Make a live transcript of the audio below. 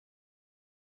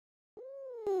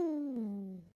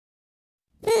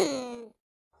What's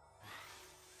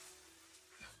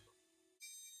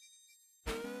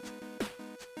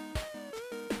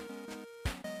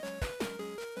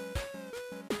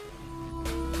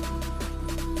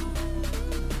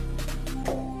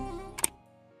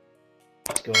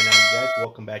going on, you guys?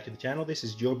 Welcome back to the channel. This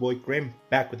is your boy Grimm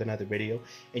back with another video,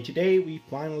 and today we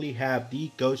finally have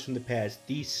the Ghost from the Past,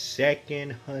 the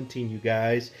second hunting, you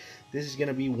guys. This is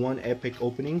gonna be one epic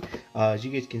opening. As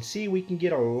you guys can see, we can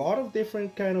get a lot of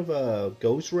different kind of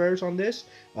ghost rares on this.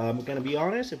 I'm gonna be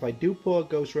honest, if I do pull a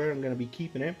ghost rare, I'm gonna be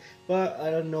keeping it, but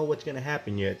I don't know what's gonna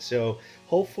happen yet. So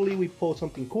hopefully we pull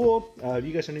something cool. If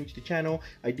you guys are new to the channel,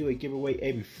 I do a giveaway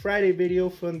every Friday video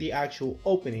from the actual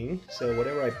opening. So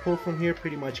whatever I pull from here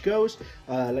pretty much goes.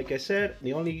 Like I said,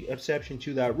 the only exception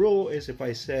to that rule is if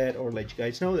I said or let you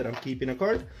guys know that I'm keeping a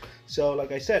card. So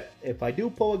like I said, if I do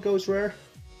pull a ghost rare,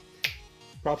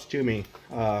 props to me.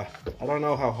 I don't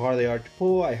know how hard they are to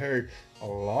pull. I heard a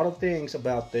lot of things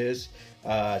about this.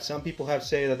 Some people have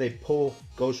said that they pull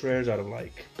ghost rares out of,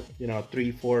 like, you know,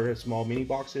 3-4 small mini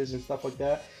boxes and stuff like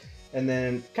that, and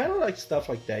then kind of like stuff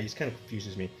like that. It just kind of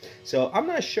confuses me, so I'm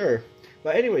not sure.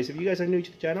 But anyways, if you guys are new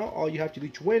to the channel, all you have to do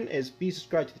to win is be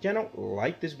subscribed to the channel,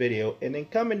 like this video, and then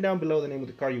comment down below the name of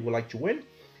the card you would like to win.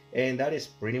 And that is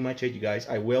pretty much it, you guys.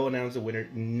 I will announce the winner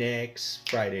next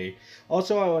Friday.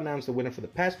 Also, I will announce the winner for the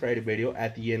past Friday video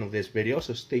at the end of this video,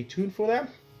 so stay tuned for that.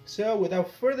 So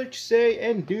without further to say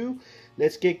and do,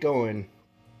 let's get going.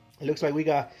 It looks like we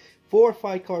got 4 or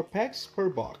 5 card packs per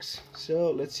box.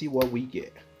 So let's see what we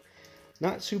get.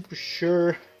 Not super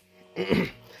sure on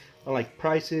like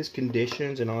prices,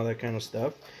 conditions, and all that kind of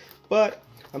stuff, but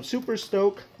I'm super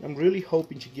stoked. I'm really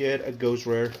hoping to get a ghost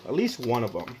rare, at least one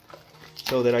of them,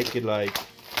 so that I could, like,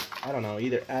 I don't know,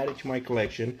 either add it to my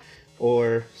collection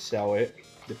or sell it,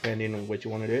 depending on which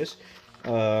one it is.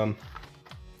 On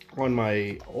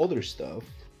my older stuff,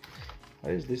 how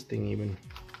is this thing even?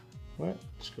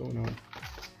 What's going on?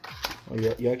 Oh,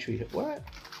 you actually hit what?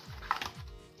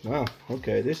 Wow,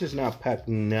 okay, this is not packed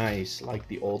nice like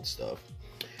the old stuff.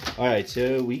 Alright,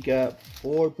 so we got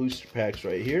 4 booster packs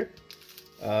right here.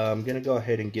 I'm gonna go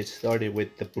ahead and get started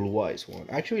with the Blue Eyes one.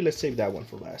 Actually, let's save that one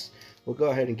for last. We'll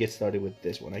go ahead and get started with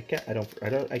this one. I can't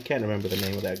remember the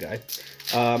name of that guy.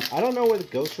 I don't know where the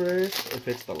ghost rare is, if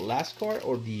it's the last card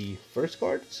or the first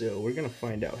card, so we're gonna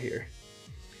find out here.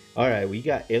 All right, we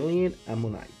got Alien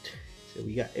Ammonite. So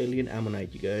we got Alien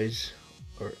Ammonite, you guys,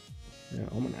 or yeah,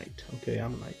 Ammonite. Okay,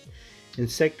 Ammonite.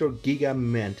 Insector Giga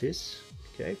Mantis.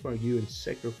 Okay, for you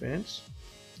Insector fans.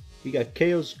 We got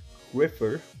Chaos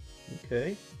Griffer.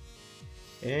 Okay,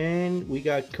 and we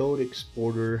got Code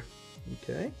Exporter.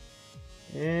 Okay,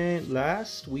 and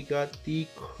last we got the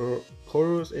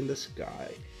Chorus in the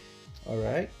Sky.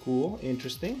 Alright, cool,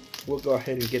 interesting. We'll go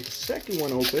ahead and get the second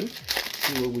one open,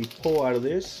 see what we pull out of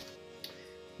this.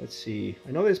 Let's see,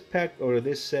 I know this pack or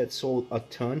this set sold a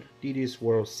ton. DD's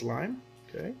World Slime.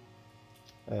 Okay,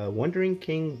 Wandering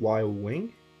King Wild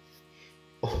Wing.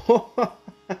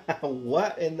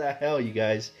 What in the hell, you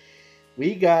guys?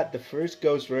 We got the first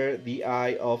ghost rare, the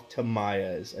Eye of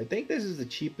Timaeus. I think this is the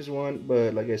cheapest one,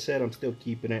 but like I said, I'm still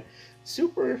keeping it.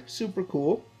 Super, super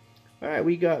cool. Alright,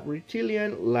 we got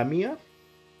Reptilian Lamia.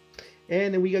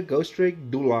 And then we got Ghost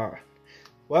Drake Dular.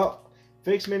 Well,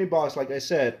 fixed mini box, like I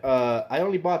said. I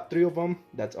only bought 3 of them.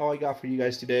 That's all I got for you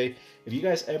guys today. If you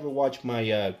guys ever watched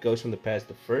my Ghost from the Past,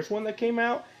 the first one that came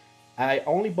out, I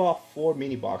only bought 4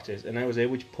 mini boxes, and I was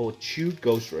able to pull 2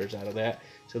 ghost rares out of that.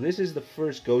 So this is the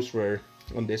first ghost rare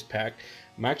on this pack.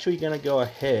 I'm actually gonna go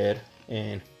ahead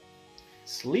and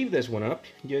sleeve this one up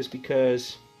just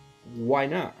because why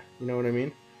not? You know what I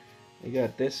mean? I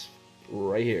got this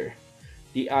right here.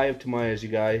 The Eye of Timaeus, you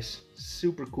guys.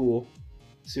 Super cool.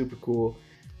 Super cool.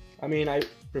 I mean, I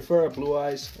prefer a Blue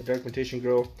Eyes, a Dark Magician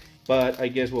Girl, but I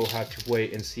guess we'll have to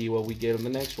wait and see what we get on the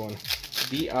next one.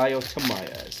 The Eye of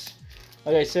Timaeus.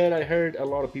 Like I said, I heard a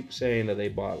lot of people saying that they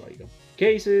bought like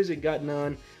cases and got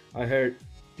none. I heard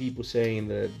people saying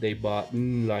that they bought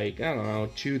like, I don't know,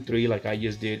 2, 3 like I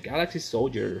just did. Galaxy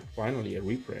Soldier, finally a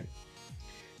reprint.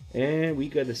 And we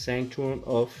got the Sanctum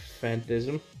of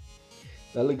Phantasm.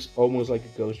 That looks almost like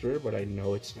a ghost rare, but I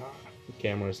know it's not. The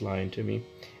camera is lying to me.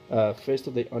 Fist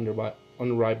of the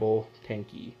Unrivaled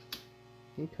Tanky.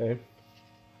 Okay.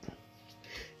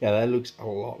 Yeah, that looks a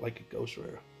lot like a ghost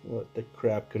rare. What the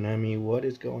crap, Konami? What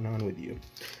is going on with you?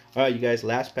 Alright, you guys,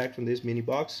 last pack from this mini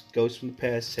box. Ghost from the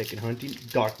Past, second hunting,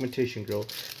 Dark Magician Girl.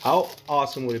 How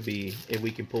awesome would it be if we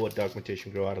can pull a Dark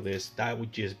Magician Girl out of this? That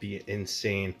would just be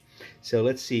insane. So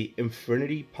let's see.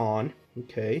 Infinity Pawn.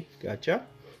 Okay, gotcha.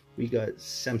 We got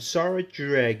Samsara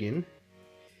Dragon.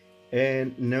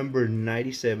 And number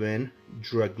 97,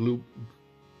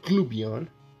 Glubion.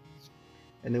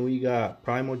 And then we got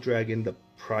Primal Dragon, the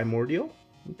Primordial.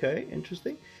 Okay,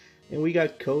 interesting. And we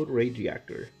got Code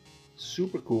Radiactor.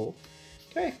 Super cool.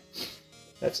 Okay,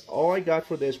 that's all I got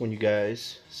for this one, you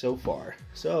guys, so far.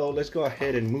 So let's go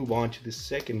ahead and move on to the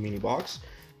second mini box.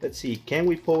 Let's see, can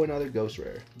we pull another Ghost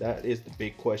Rare? That is the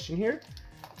big question here.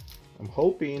 I'm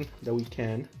hoping that we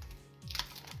can.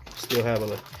 Still have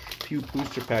a few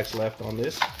booster packs left on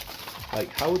this. Like,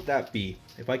 how would that be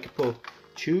if I could pull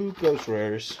 2 Ghost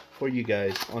Rares for you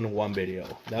guys on one video?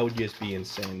 That would just be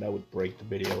insane. That would break the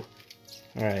video.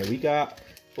 Alright, we got,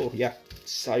 oh yeah,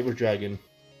 Cyber Dragon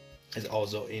is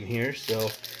also in here, so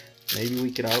maybe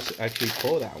we could also actually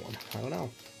pull that one. I don't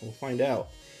know. We'll find out.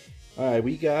 Alright,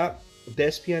 we got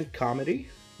Despian Comedy.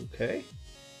 Okay.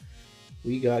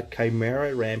 We got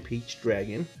Chimera Rampage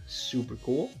Dragon. Super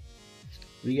cool.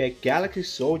 We got Galaxy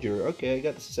Soldier. Okay, I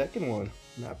got the second one.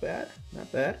 Not bad.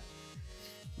 Not bad.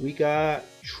 We got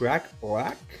Track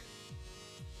Black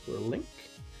for Link.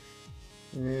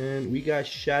 And we got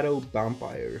Shadow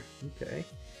Vampire. Okay.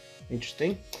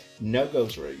 Interesting. No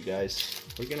Ghost Rare, you guys.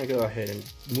 We're going to go ahead and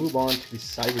move on to the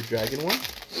Cyber Dragon one.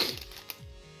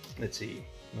 Let's see.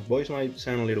 My voice might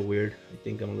sound a little weird. I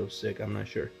think I'm a little sick. I'm not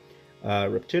sure.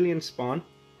 Reptilian Spawn.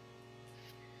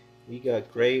 We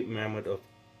got Grey Mammoth of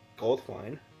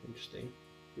Goldfine. Interesting.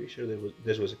 Pretty sure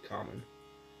this was a common.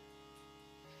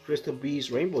 Crystal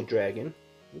Beast Rainbow Dragon.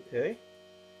 Okay.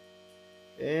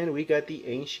 And we got the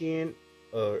Agent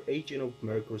of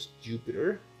Miracles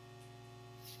Jupiter.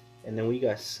 And then we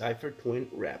got Cypher Twin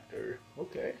Raptor.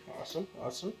 Okay, awesome,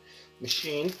 awesome.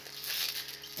 Machine.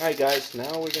 Alright guys,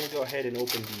 now we're gonna go ahead and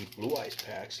open the Blue Eyes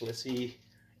packs. Let's see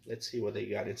what they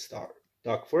got in stock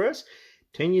for us.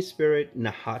 Tenya Spirit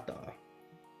Nahata.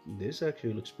 This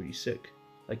actually looks pretty sick.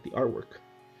 Like the artwork.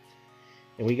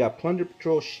 And we got Plunder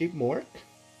Patrol Sheepmork.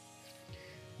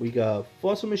 We got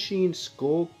Fossil Machine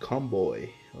Skull Comboy.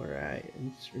 Alright,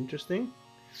 interesting.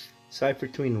 Cypher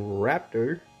Twin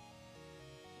Raptor.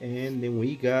 And then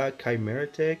we got Chimera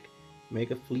Tech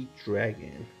Mega Fleet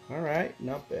Dragon. Alright,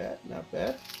 not bad, not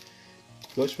bad.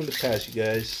 Goes from the past, you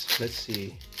guys. Let's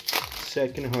see.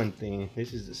 Second hunting.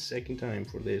 This is the second time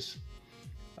for this.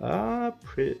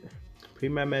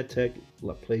 Prima Tech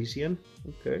Laplacian.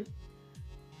 Okay.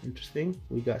 Interesting.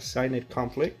 We got Signet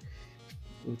Conflict.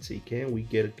 Let's see, can we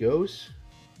get a Ghost?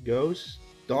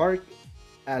 Dark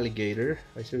Alligator.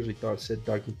 I seriously thought it said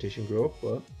Dark Mutation Grove,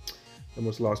 but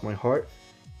almost lost my heart.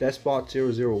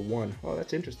 Despot001. Oh,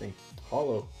 that's interesting.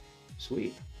 Hollow.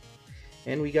 Sweet.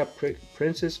 And we got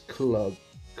Princess Cologne.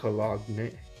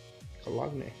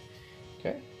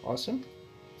 Okay, awesome.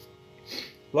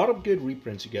 A lot of good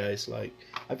reprints, you guys. Like,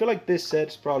 I feel like this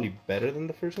set's probably better than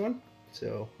the first one.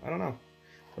 So, I don't know.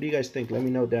 What do you guys think? Let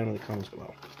me know down in the comments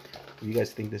below. Do you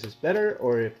guys think this is better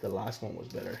or if the last one was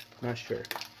better? Not sure.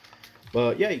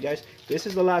 But yeah, you guys, this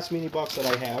is the last mini box that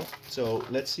I have. So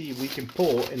let's see if we can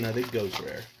pull another Ghost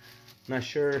Rare. Not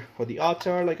sure what the odds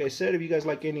are. Like I said, if you guys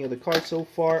like any of the cards so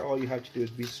far, all you have to do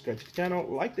is be subscribed to the channel,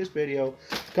 like this video,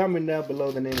 comment down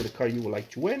below the name of the card you would like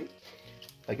to win.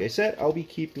 Like I said, I'll be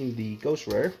keeping the Ghost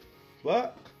Rare,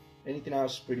 but anything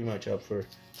else pretty much up for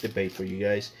debate for you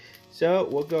guys. So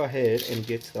we'll go ahead and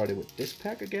get started with this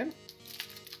pack again.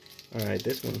 Alright,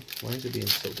 this one, why is it being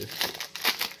so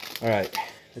difficult? Alright,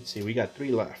 let's see, we got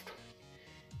 3 left.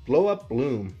 Blow Up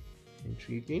Bloom.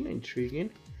 Intriguing, intriguing.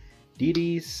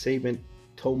 Didi Saban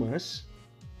Thomas.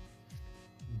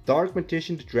 Dark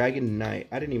Magician the Dragon Knight.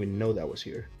 I didn't even know that was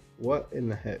here. What in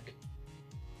the heck?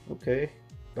 Okay,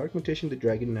 Dark Magician the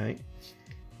Dragon Knight.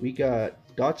 We got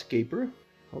Dotscaper.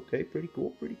 Okay, pretty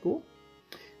cool, pretty cool.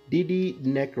 Didi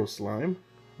Necro Slime.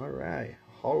 Alright,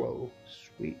 Hollow.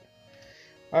 Sweet.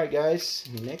 Alright guys,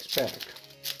 next pack.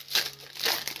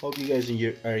 Hope you guys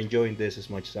are enjoying this as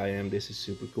much as I am. This is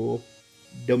super cool.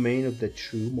 Domain of the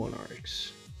True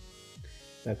Monarchs.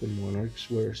 Back when Monarchs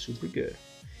were super good.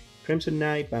 Crimson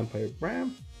Knight, Vampire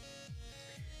Bram.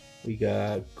 We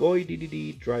got Goy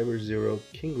DDD, Driver Zero,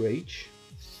 King Rage.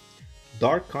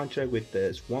 Dark Contract with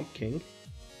the Swamp King.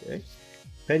 Okay.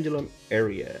 Pendulum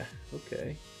Area.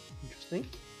 Okay. Interesting.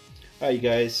 Alright you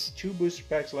guys, 2 booster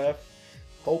packs left.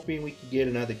 Hoping we can get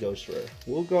another Ghost Rare.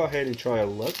 We'll go ahead and try our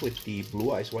luck with the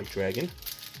Blue Eyes White Dragon.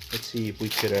 Let's see if we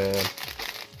could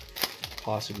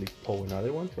possibly pull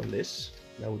another one from this.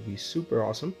 That would be super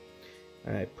awesome.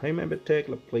 Alright, Prime Tech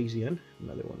Laplacian.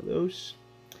 Another one of those.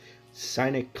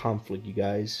 Signet Conflict, you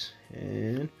guys.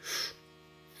 And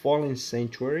Fallen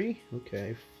Sanctuary.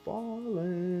 Okay,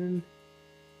 Fallen.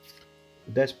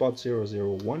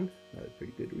 Despot001. Another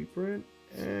pretty good reprint.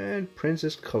 And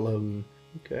Princess Cologne.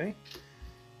 Okay.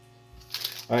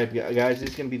 Alright guys, this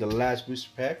is going to be the last booster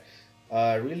pack.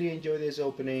 Really enjoy this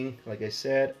opening. Like I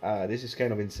said, this is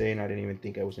kind of insane. I didn't even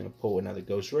think I was gonna pull another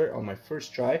ghost rare on my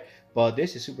first try, but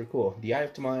this is super cool. The Eye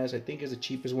of Tamaya's I think is the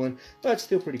cheapest one, but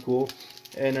still pretty cool.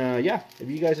 And yeah, if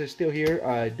you guys are still here,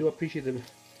 I do appreciate the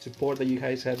support that you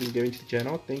guys have been giving to the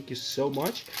channel. Thank you so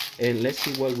much. And let's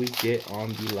see what we get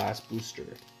on the last booster.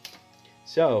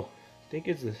 So I think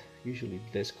it's usually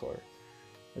this card.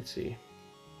 Let's see.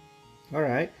 All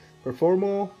right,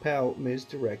 Performal Pal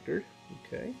Misdirector.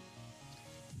 Okay.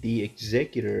 The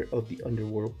Executor of the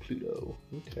Underworld Pluto.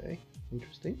 Okay,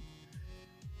 interesting.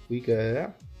 We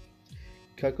got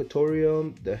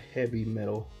Cacotorium, the Heavy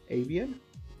Metal Avian.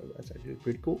 Oh, that's actually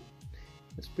pretty cool.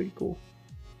 That's pretty cool.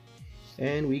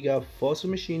 And we got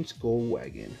Fossil Machine Skull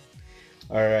Wagon.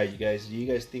 Alright, you guys, do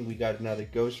you guys think we got another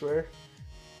ghost rare?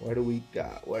 What do we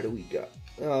got? What do we got?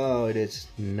 Oh, it is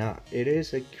not. It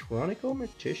is a Chronicle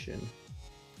Magician.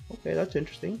 Okay, that's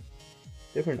interesting.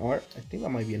 Different art. I think that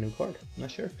might be a new card. I'm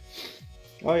not sure.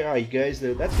 Alright, guys,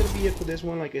 that's gonna be it for this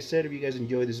one. Like I said, if you guys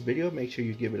enjoyed this video, make sure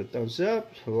you give it a thumbs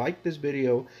up, like this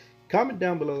video, comment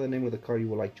down below the name of the card you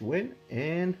would like to win,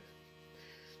 and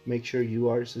make sure you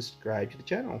are subscribed to the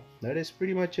channel. That is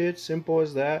pretty much it. Simple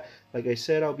as that. Like I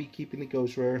said, I'll be keeping the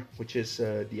ghost rare, which is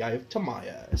the Eye of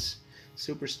Tamaya's.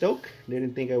 Super stoked.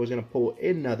 Didn't think I was gonna pull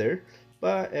another,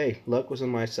 but hey, luck was on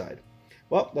my side.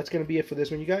 Well, that's gonna be it for this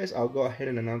one, you guys. I'll go ahead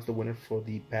and announce the winner for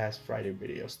the past Friday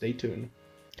video. Stay tuned.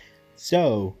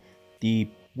 So, the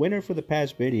winner for the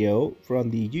past video from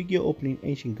the Yu-Gi-Oh! Opening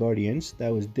Ancient Guardians,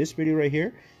 that was this video right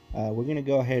here. We're gonna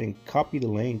go ahead and copy the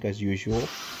link as usual,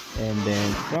 and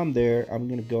then from there I'm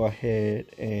gonna go ahead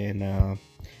and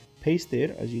paste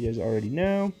it, as you guys already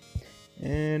know,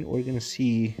 and we're gonna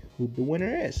see who the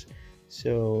winner is.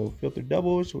 So filter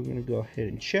doubles, we're gonna go ahead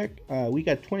and check. We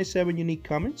got 27 unique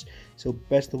comments, so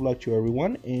best of luck to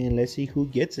everyone, and let's see who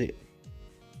gets it.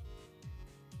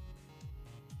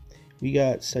 We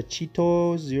got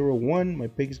Sachito01. My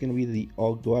pick is gonna be the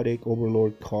Ogdoadic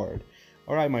Overlord card.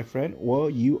 Alright, my friend, well,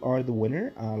 you are the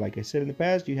winner. Like I said in the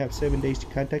past, you have 7 days to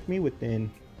contact me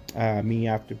within me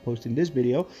after posting this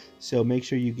video, so make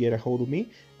sure you get a hold of me.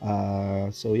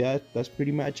 So yeah, that's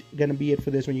pretty much gonna be it for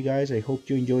this one, you guys. I hope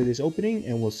you enjoy this opening,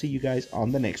 and we'll see you guys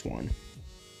on the next one.